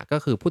virtuous เนี่ยก็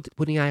คือ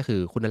พูดง่ายๆคื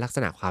อคุณลักษ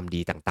ณะความ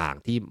ดีต่าง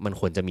ๆที่มัน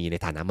ควรจะมีใน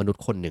ฐานะมนุษ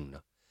ย์คนหนึ่งเนา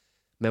ะ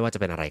ไม่ว่าจะ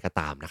เป็นอะไรก็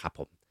ตามนะครับ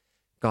ผม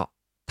ก็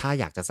ถ้า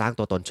อยากจะสร้าง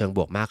ตัวตนเชิงบ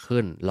วกมาก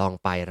ขึ้นลอง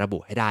ไประบุ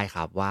ให้ได้ค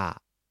รับว่า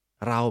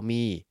เรา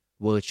มี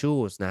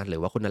virtues นะหรือ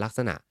ว่าคุณลักษ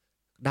ณะ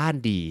ด้าน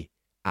ดี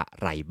อะ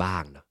ไรบ้า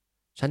งเนาะ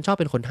ฉันชอบ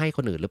เป็นคนให้ค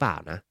นอื่นหรือเปล่า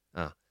นะ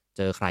เ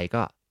จอใคร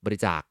ก็บริ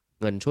จาค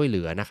เงินช่วยเห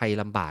ลือนะใคร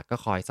ลำบากก็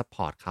คอยซัพพ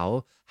อร์ตเขา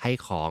ให้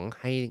ของ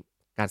ให้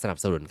การสนับ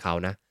สนุนเขา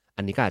นะ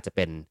อันนี้ก็อาจจะเ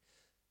ป็น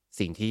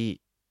สิ่งที่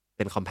เ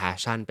ป็น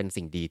compassion เป็น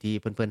สิ่งดีที่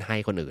เพื่อนๆให้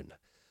คนอื่น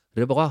ห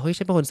รือบอกว่าเฮ้ย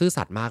ฉันเป็นคนซื่อ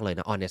สัตย์มากเลย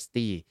นะ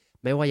honesty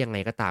ไม่ว่ายังไง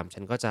ก็ตามฉั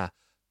นก็จะ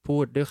พู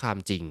ดด้วยความ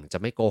จริงจะ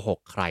ไม่โกหก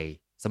ใคร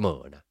เสมอ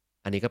นะ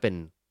อันนี้ก็เป็น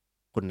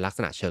คุณลักษ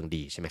ณะเชิง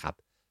ดีใช่ไหมครับ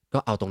ก็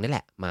เอาตรงนี้แห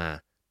ละมา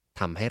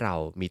ทำให้เรา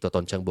มีตัวต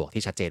นเชิงบวก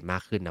ที่ชัดเจนมา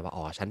กขึ้นนะว่า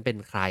อ๋อฉันเป็น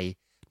ใคร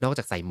นอกจ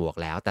ากใส่หมวก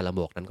แล้วแต่ละหม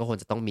วกนั้นก็ควร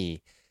จะต้องมี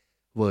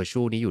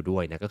virtue นี้อยู่ด้ว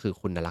ยนะก็คือ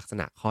คุณลักษ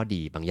ณะข้อ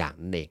ดีบางอย่าง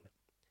นั่นเอง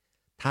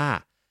ถ้า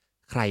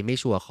ใครไม่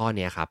ชัวร์ข้อ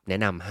นี้ครับแนะ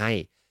นำให้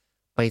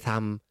ไปท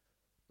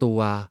ำตัว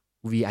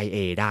VIA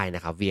ได้น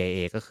ะครับ VIA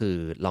ก็คือ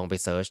ลองไป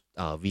เซิร์ช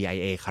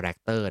VIA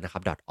character นะครั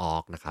บ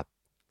 .org นะครับ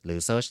หรือ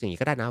เซิร์ชอย่างนี้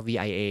ก็ได้นะ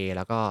VIA แ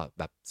ล้วก็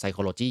แบบ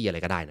psychology อะไร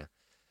ก็ได้นะ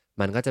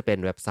มันก็จะเป็น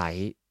เว็บไซ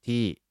ต์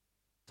ที่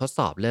ทดส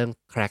อบเรื่อง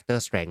character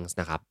strengths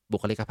นะครับบุ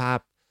คลิกภาพ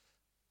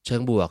เชิ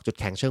งบวกจุด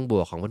แข็งเชิงบ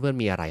วกของเพื่อน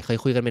ๆมีอะไรเคย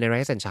คุยกันไปใน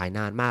Rise and Shine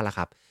นานมากแล้วค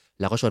รับ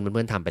แล้วก็ชวนเ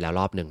พื่อนๆทำไปแล้ว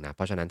รอบหนึ่งนะเพ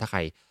ราะฉะนั้นถ้าใคร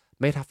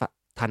ไม่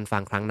ทันฟั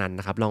งครั้งนั้น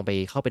นะครับลองไป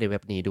เข้าไปในเว็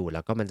บนี้ดูแ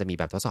ล้วก็มันจะมี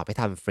แบบทดสอบให้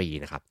ทำฟรี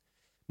นะครับ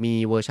มี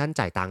เวอร์ชั่น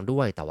จ่ายตังค์ด้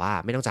วยแต่ว่า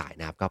ไม่ต้องจ่าย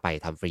นะครับก็ไป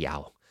ทำฟรีเอา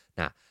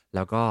นะแ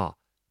ล้วก็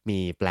มี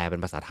แปลเป็น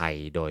ภาษาไทย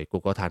โดย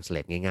Google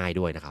Translate ง่ายๆ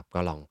ด้วยนะครับก็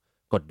ลอง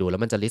กดดูแล้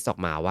วมันจะลิสต์ออก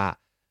มาว่า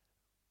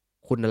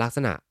คุณลักษ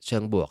ณะเชิ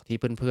งบวกที่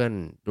เพื่อน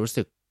ๆรู้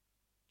สึก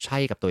ใช่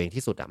กับตัวเอง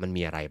ที่สุดอะมัน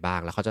มีอะไรบ้าง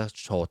แล้วเขาจะ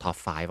โชว์ท็อป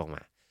5ออกม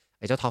าไ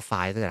อ้เจ้าท็อป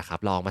5นี่แหละครับ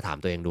ลองมาถาม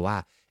ตัวเองดูว่า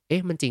เอ๊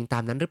ะมันจริงตา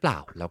มนั้นหรือเปล่า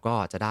แล้วก็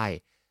จะได้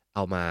เอ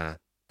ามา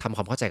ทำค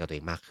วามเข้าใจกับตัวเอ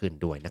งมากขึ้น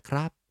ด้วยนะค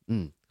รับ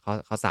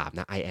ข้อ3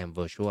นะ I am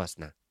virtuous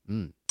นะ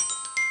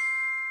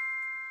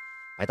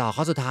ไปต่อ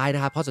ข้อสุดท้ายน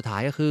ะครับข้อสุดท้า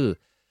ยก็คือ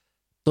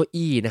ตัว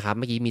E นะครับเ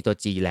มื่อกี้มีตัว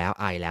G แล้ว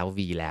I แล้ว V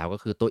แล้วก็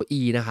คือตัว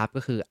E นะครับ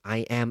ก็คือ I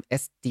am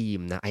esteem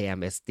นะ I am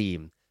esteem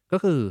ก็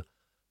คือ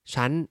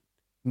ฉัน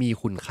มี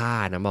คุณค่า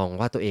นะมอง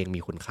ว่าตัวเอง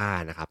มีคุณค่า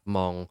นะครับม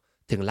อง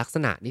ถึงลักษ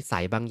ณะนิสั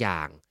ยบางอย่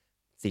าง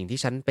สิ่งที่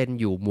ฉันเป็น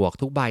อยู่หมวก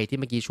ทุกใบที่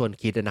เมื่อกี้ชวน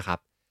คิดนะครับ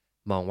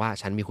มองว่า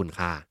ฉันมีคุณ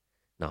ค่า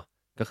เนาะ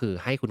ก็คือ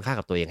ให้คุณค่า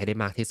กับตัวเองให้ได้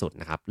มากที่สุด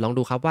นะครับลอง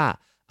ดูครับว่า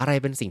อะไร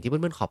เป็นสิ่งที่เ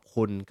พื่อนๆขอบ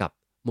คุณกับ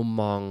มุม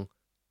มอง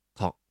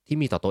ที่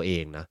มีต่อตัวเอ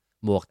งนะ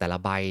หมวกแต่ละ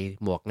ใบ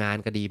หมวกงาน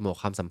ก็ดีหมวก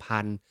ความสัมพั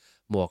นธ์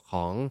หมวกข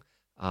อง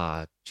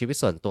ชีวิต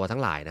ส่วนตัวทั้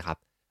งหลายนะครับ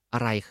อะ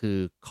ไรคือ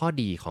ข้อ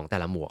ดีของแต่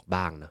ละหมวก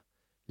บ้างเนาะ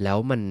แล้ว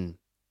มัน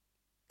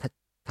ท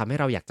ทำให้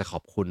เราอยากจะขอ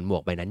บคุณหมว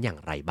กใบนั้นอย่าง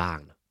ไรบ้าง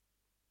เนาะ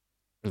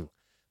อืม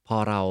พอ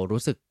เรา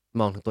รู้สึก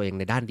มองถึงตัวเอง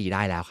ในด้านดีไ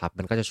ด้แล้วครับ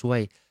มันก็จะช่วย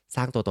ส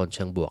ร้างตัวตนเ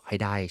ชิงบวกให้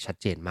ได้ชัด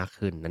เจนมาก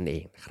ขึ้นนั่นเอ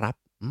งนะครับ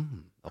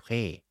โอเค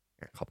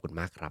ขอบคุณ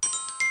มากครับ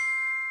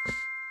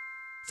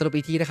สรุป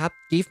อีกทีนะครับ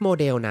GIFT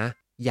Model นะ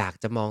อยาก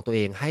จะมองตัวเอ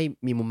งให้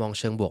มีมุมมอง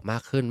เชิงบวกมา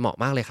กขึ้นเหมาะ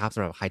มากเลยครับส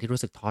ำหรับใครที่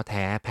รู้สึกท้อแ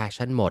ท้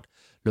passion หมด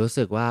รู้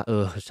สึกว่า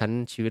ฉัน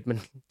ชีวิตมัน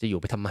จะอยู่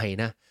ไปทำไม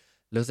นะ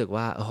รู้สึก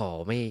ว่าโอ้โฮ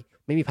ไ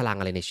ม่มีพลัง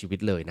อะไรในชีวิต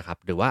เลยนะครับ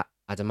หรือว่า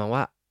อาจจะมองว่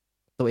า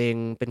ตัวเอง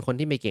เป็นคน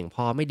ที่ไม่เก่งพ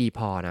อไม่ดีพ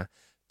อนะ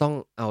ต้อง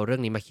เอาเรื่อ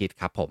งนี้มาคิด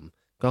ครับผม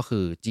ก็คื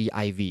อ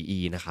GIVE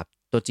นะครับ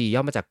ตัว G ย่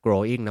อมาจาก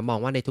growing นะมอง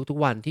ว่าในทุก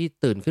ๆวันที่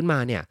ตื่นขึ้นมา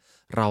เนี่ย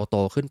เราโต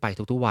ขึ้นไป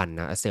ทุกๆวัน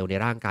นะเซลล์ใน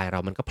ร่างกายเรา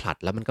มันก็ผลัด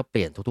แล้วมันก็เป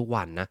ลี่ยนทุกๆ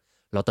วันนะ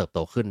เราเติบโต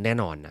ขึ้นแน่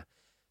นอนนะ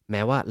แ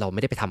ม้ว่าเราไ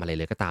ม่ได้ไปทำอะไร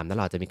เลยก็ตามนะเ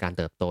ราอาจจะมีการ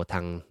เติบโตทา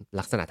ง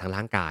ลักษณะทาง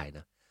ร่างกายน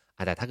ะ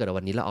แต่ถ้าเกิดว่า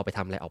วันนี้เราออกไปท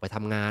ำอะไรออกไปท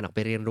ำงานออกไป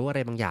เรียนรู้อะไร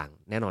บางอย่าง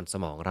แน่นอนส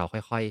มองเรา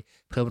ค่อย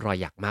ๆเพิ่มรอย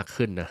หยักมาก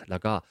ขึ้นนะแล้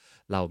วก็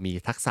เรามี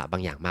ทักษะบา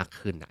งอย่างมาก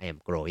ขึ้นนะ I am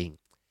growing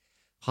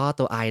ข้อ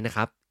ตัว I นะค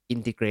รับ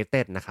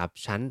integrated นะครับ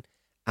ฉัน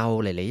เอา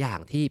หลายๆอย่าง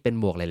ที่เป็น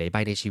หมวกหลายๆใบ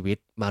ในชีวิต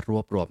มาร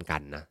วบรวมกั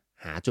นนะ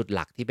หาจุดห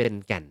ลักที่เป็น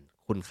แก่น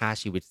คุณค่า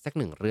ชีวิตสัก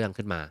หนึ่งเรื่อง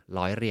ขึ้นมา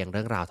ร้อยเรียงเ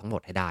รื่องราวทั้งหม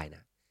ดให้ได้น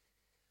ะ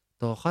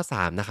ตัวข้อ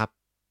3นะครับ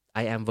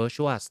I am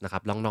virtuous นะครั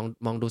บลอง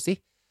มองดูซิ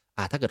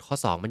ถ้าเกิดข้อ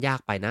2มันยาก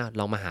ไปนะ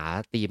ลองมาหา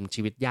ธีม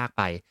ชีวิตยาก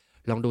ไป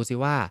ลองดูซิ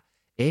ว่า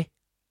เอ๊ะ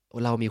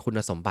เรามีคุณ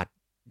สมบัติ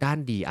ด้าน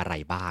ดีอะไร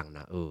บ้างน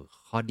ะ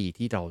ข้อดี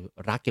ที่เรา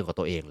รักเกี่ยวกับ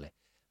ตัวเองเลย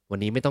วัน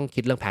นี้ไม่ต้อง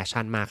คิดเรื่อง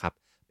passion มากครับ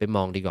ไปม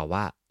องดีกว่า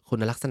ว่าคุ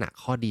ณลักษณะ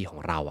ข้อดีขอ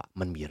งเราอะ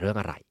มันมีเรื่อง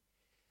อะไร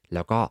แ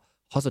ล้วก็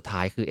ข้อสุดท้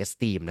ายคือ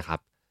esteem นะครับ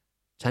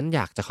ฉันอย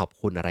ากจะขอบ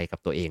คุณอะไรกับ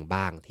ตัวเอง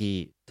บ้างที่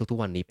ทุก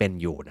ๆวันนี้เป็น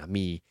อยู่นะ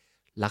มี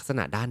ลักษณ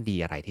ะด้านดี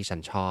อะไรที่ฉัน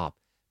ชอบ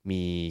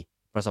มี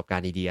ประสบการ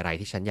ณ์ดีๆอะไร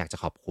ที่ฉันอยากจะ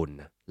ขอบคุณ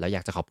นะแล้วอย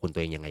ากจะขอบคุณตั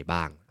วเองยังไง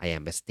บ้าง I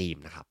am esteem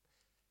นะครับ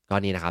ก็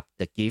นี่นะครับ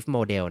The Gift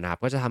Model นะครับ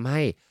ก็จะทำใ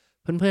ห้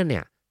เพื่อนๆเ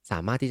นี่ยสา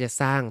มารถที่จะ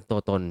สร้างตัว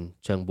ตน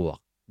เชิงบวก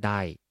ได้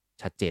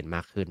ชัดเจนม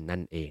ากขึ้นนั่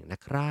นเองนะ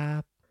ครั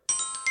บ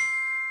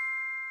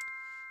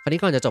คราวนี้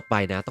ก่อนจะจบไป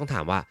นะต้องถา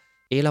มว่า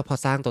เราพอ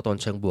สร้างตัวตน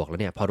เชิงบวกแล้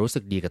วเนี่ยพอรู้สึ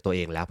กดีกับตัวเอ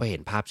งแล้วพอเห็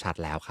นภาพชัด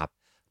แล้วครับ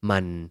มั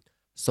น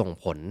ส่ง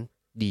ผล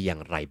ดีอย่า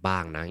งไรบ้า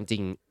งนะจริ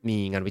งๆมี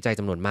งานวิจัย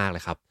จำนวนมากเล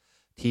ยครับ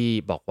ที่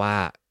บอกว่า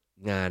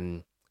งาน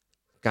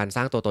การส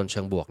ร้างตัวตนเ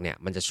ชิงบวกเนี่ย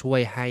มันจะช่วย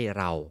ให้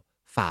เรา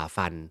ฝ่า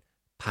ฟัน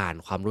ผ่าน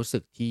ความรู้สึ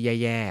กที่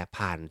แย่ๆ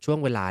ผ่านช่วง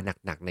เวลา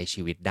หนักๆใน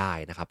ชีวิตได้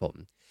นะครับผม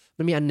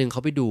มันมีอันนึงเข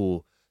าไปดู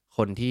ค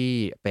นที่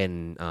เป็น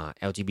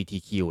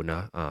LGBTQ เนา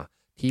ะ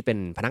ที่เป็น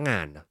พนักงา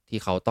นนะที่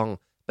เขาต้อง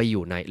ไปอ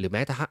ยู่ในหรือแ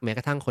ม้ก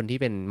ระทั่งคนที่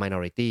เป็น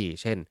minority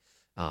เช่น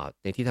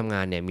ในที่ทำง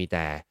านเนี่ยมีแ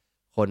ต่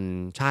คน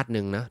ชาติห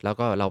นึ่งนะแล้ว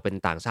ก็เราเป็น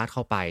ต่างชาติเข้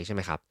าไปใช่ไห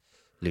มครับ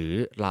หรือ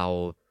เรา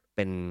เ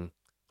ป็น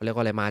เขาเรียก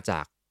ว่าอะไรมาจ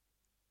าก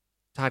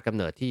ชาติกำ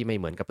เนิดที่ไม่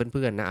เหมือนกับเ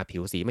พื่อนๆนะผิ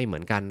วสีไม่เหมื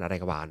อนกันอะไร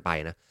ก็ว่ากันไป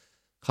นะ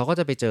เขาก็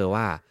จะไปเจอ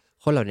ว่า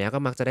คนเหล่านี้ก็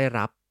มักจะได้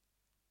รับ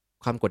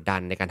ความกดดั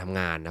นในการทำ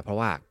งานนะเพราะ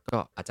ว่าก็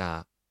อาจจะ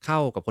เข้า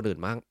กับคนอื่น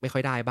มากไม่ค่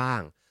อยได้บ้า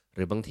งห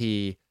รือบางที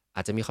อ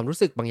าจจะมีความรู้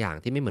สึกบางอย่าง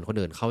ที่ไม่เหมือนคน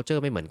อื่นคัลเชอ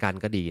ร์ไม่เหมือนกัน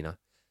ก็ดีเนาะ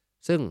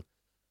ซึ่ง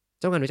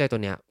เจ้างานวิจัยตั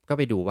วเนี้ยก็ไ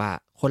ปดูว่า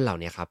คนเหล่า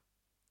เนี้ยครับ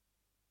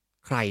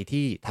ใคร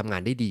ที่ทำงา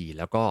นได้ดีแ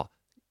ล้วก็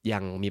ยั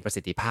งมีประ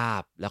สิทธิภาพ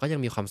แล้วก็ยัง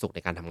มีความสุขใน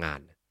การทำงาน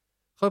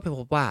เขาไป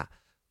พบว่า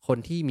คน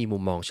ที่มีมุ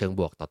มมองเชิง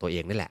บวกต่อตัวเอ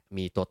งนี่แหละ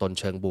มีตัวตน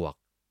เชิงบวก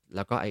แ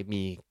ล้วก็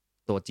มี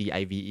ตัว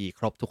GIVE ค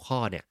รบทุกข้อ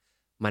เนี่ย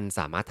มันส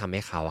ามารถทำใ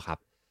ห้เขาครับ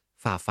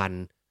ฝ่าฟัน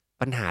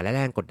ปัญหาและแ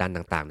รงกดดัน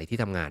ต่างๆในที่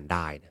ทำงานไ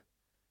ด้นะ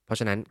เพราะ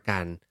ฉะนั้นกา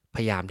รพ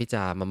ยายามที่จ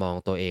ะมามอง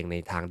ตัวเองใน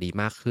ทางดี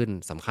มากขึ้น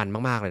สำคัญ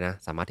มากๆเลยนะ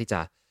สามารถที่จะ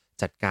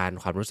จัดการ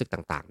ความรู้สึก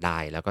ต่างๆได้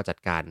แล้วก็จัด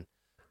การ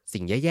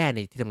สิ่งแย่ๆใน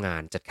ที่ทำงา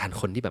นจัดการ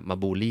คนที่แบบมา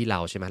บูลลีเรา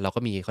ใช่ไหมเราก็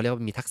มีเขาเรียกว่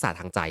ามีทักษะ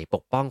ทางใจป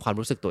กป้องความ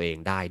รู้สึกตัวเอง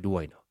ได้ด้ว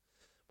ยเนาะ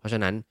เพราะฉะ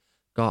นั้น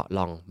ก็ล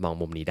องมอง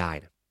มุมนี้ได้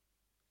นะ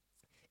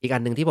อีกอั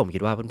นหนึ่งที่ผมคิ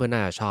ดว่าเพื่อนๆน่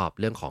าจะชอบ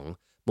เรื่องของ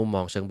มุมม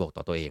องเชิงบวก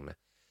ต่อตัวเองนะ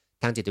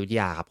ทางจิตวิท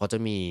ยาครับเขาจะ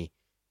มี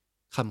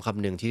ค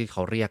ำหนึ่งที่เข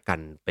าเรียกกัน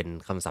เป็น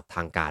คำศัพท์ท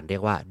างการเรีย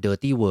กว่า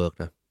dirty work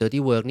นะ dirty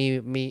work นี่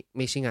ไ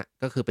ม่ใช่งะ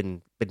ก็คือเ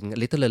ป็น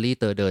literally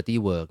dirty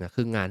work นะ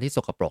คืองานที่ส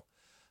กปรก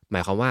หม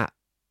ายความว่า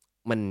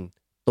มัน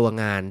ตัว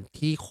งาน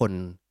ที่คน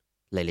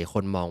หลายๆค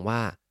นมองว่า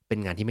เป็น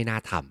งานที่ไม่น่า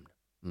ท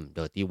ำ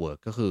dirty work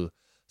ก็คือ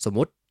สม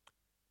มุติ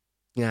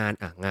งา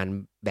น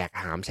แบก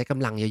หามใช้ก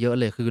ำลังเยอะๆ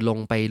เลยคือลง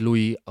ไปลุ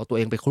ยเอาตัวเ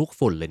องไปคลุก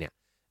ฝุ่นเลยเนี่ย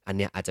อันเ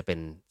นี้ยอาจจะเป็น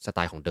สไต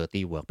ล์ของ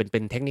dirty work เป็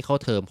น technical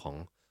term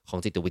ของ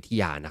จิตวิท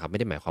ยานะครับไม่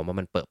ได้หมายความว่า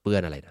มันเปรอะเปื้อ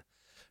นอะไรนะ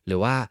หรือ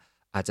ว่า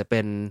อาจจะเป็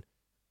น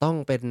ต้อง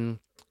เป็น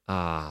อ่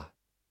า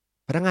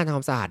พนักงานทำค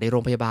วามสะอาดในโร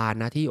งพยาบาล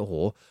นะที่โอ้โฮ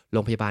โร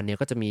งพยาบาลเนี่ย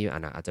ก็จะมี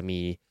อาจจะมี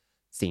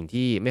สิ่ง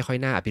ที่ไม่ค่อย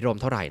น่าอภิรม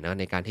ย์เท่าไรนะ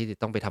ในการที่จะ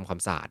ต้องไปทำความ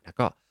สะอาดนะ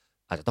ก็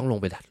อาจจะต้องลง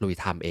ไปลุย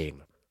ทำเอง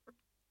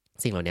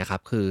สิ่งเหล่าเนี้ยครั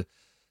บคือ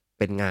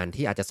เป็นงาน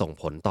ที่อาจจะส่ง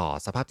ผลต่อ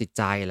สภาพจิตใ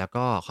จแล้ว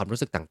ก็ความรู้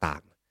สึกต่า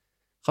ง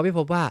ๆเขาไปพ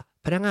บว่า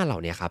พนักงานเหล่า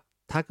เนี้ยครับ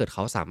ถ้าเกิดเข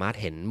าสามารถ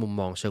เห็นมุม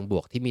มองเชิงบ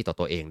วกที่มีต่อ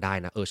ตัวเองได้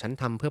นะฉัน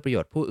ทำเพื่อประโย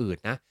ชน์ผู้อื่น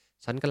นะ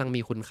ฉันกำลัง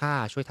มีคุณค่า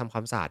ช่วยทำคว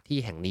ามสะอาดที่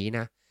แห่งนี้น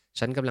ะ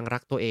ฉันกำลังรั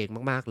กตัวเอง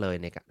มากๆเลย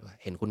ในก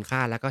เห็นคุณค่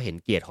าแล้วก็เห็น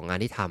เกียรติของงาน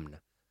ที่ทำน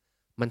ะ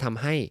มันท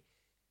ำให้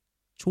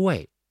ช่วย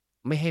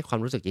ไม่ให้ความ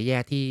รู้สึกแย่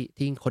ๆ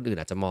ที่คนอื่น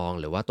อาจจะมอง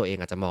หรือว่าตัวเอง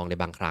อาจจะมองใน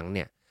บางครั้งเ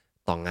นี่ย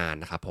ต่องาน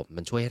นะครับผม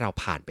มันช่วยให้เรา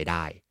ผ่านไปไ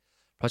ด้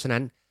เพราะฉะนั้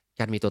น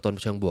การมีตัวตน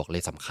เชิงบวกเล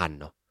ยสำคัญ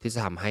เนาะที่จะ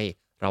ทำให้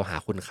เราหา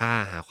คุณค่า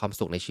หาความ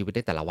สุขในชีวิตใน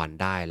แต่ละวัน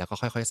ได้แล้วก็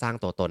ค่อยๆสร้าง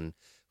ตัวตน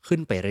ขึ้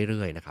นไปเ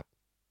รื่อยๆนะครับ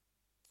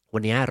วั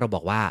นนี้เราบ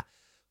อกว่า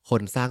ค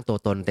นสร้างตัว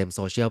ตนเต็ม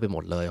social ไปหม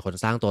ดเลยคน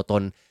สร้างตัวต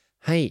น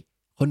ให้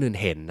คนอื่น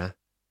เห็นนะ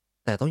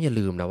แต่ต้องอย่า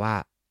ลืมนะว่า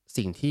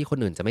สิ่งที่คน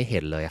อื่นจะไม่เห็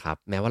นเลยครับ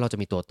แม้ว่าเราจะ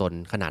มีตัวตน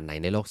ขนาดไหน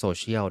ในโลก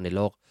social ในโ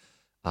ลก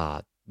อ่า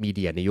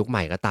media ในยุคให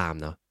ม่ก็ตาม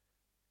เนาะ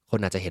คน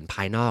อาจจะเห็นภ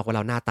ายนอกว่าเร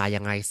าหน้าตา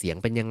ยังไงเสียง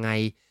เป็นยังไง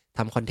ท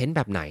ำคอนเทนต์แ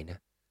บบไหนนะ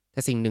แ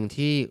ต่สิ่งหนึ่ง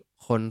ที่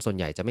คนส่วน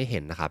ใหญ่จะไม่เห็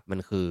นนะครับมัน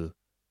คือ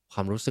คว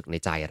ามรู้สึกใน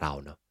ใจเรา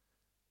เนาะ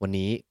วัน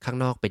นี้ข้าง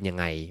นอกเป็นยัง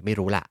ไงไม่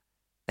รู้แหละ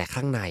แต่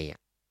ข้างในอะ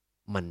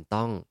มัน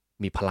ต้อง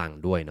มีพลัง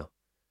ด้วยเนาะ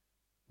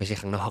ไม่ใช่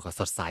ข้างนอกก็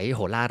สดใสโ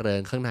หร่าเริ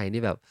งข้างใน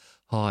นี่แบบ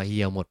ห่อเ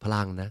หี่ยวหมดพ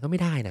ลังนะก็ไม่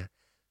ได้นะ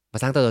มา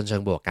สร้างตัวตนเชิ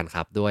งบวกกันค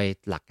รับด้วย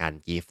หลักการ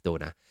GIFT ดู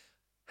นะ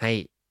ให้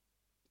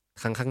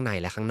ข้างใน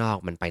และข้างนอก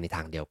มันไปในท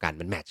างเดียวกัน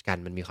มันแมตช์กัน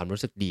มันมีความรู้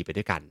สึกดีไป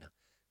ด้วยกัน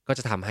ก็จ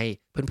ะทำให้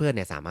เพื่อนๆเ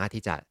นี่ยสามารถ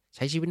ที่จะใ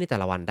ช้ชีวิตในแต่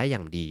ละวันได้อย่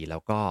างดีแล้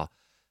วก็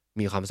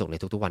มีความสุขใน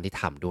ทุกๆวันที่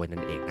ทำด้วยนั่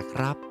นเองนะค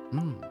รับ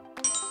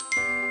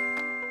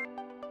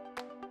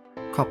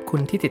ขอบคุ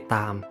ณที่ติดต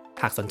าม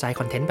หากสนใจ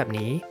คอนเทนต์แบบ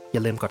นี้อย่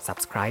าลืมกด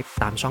subscribe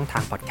ตามช่องทา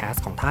ง podcast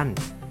ของท่าน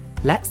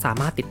และสา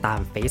มารถติดตาม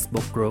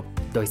Facebook Group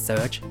โดย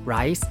search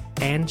Rise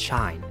and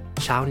Shine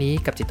เช้านี้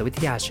กับจิตวิท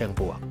ยาเชิง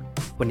บวก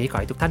วันนี้ขอ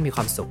ให้ทุกท่านมีค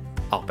วามสุข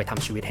ออกไปท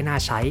ำชีวิตให้น่า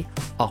ใช้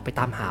ออกไป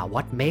ตามหา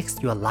what makes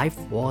your life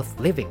worth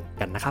living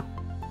กันนะครับ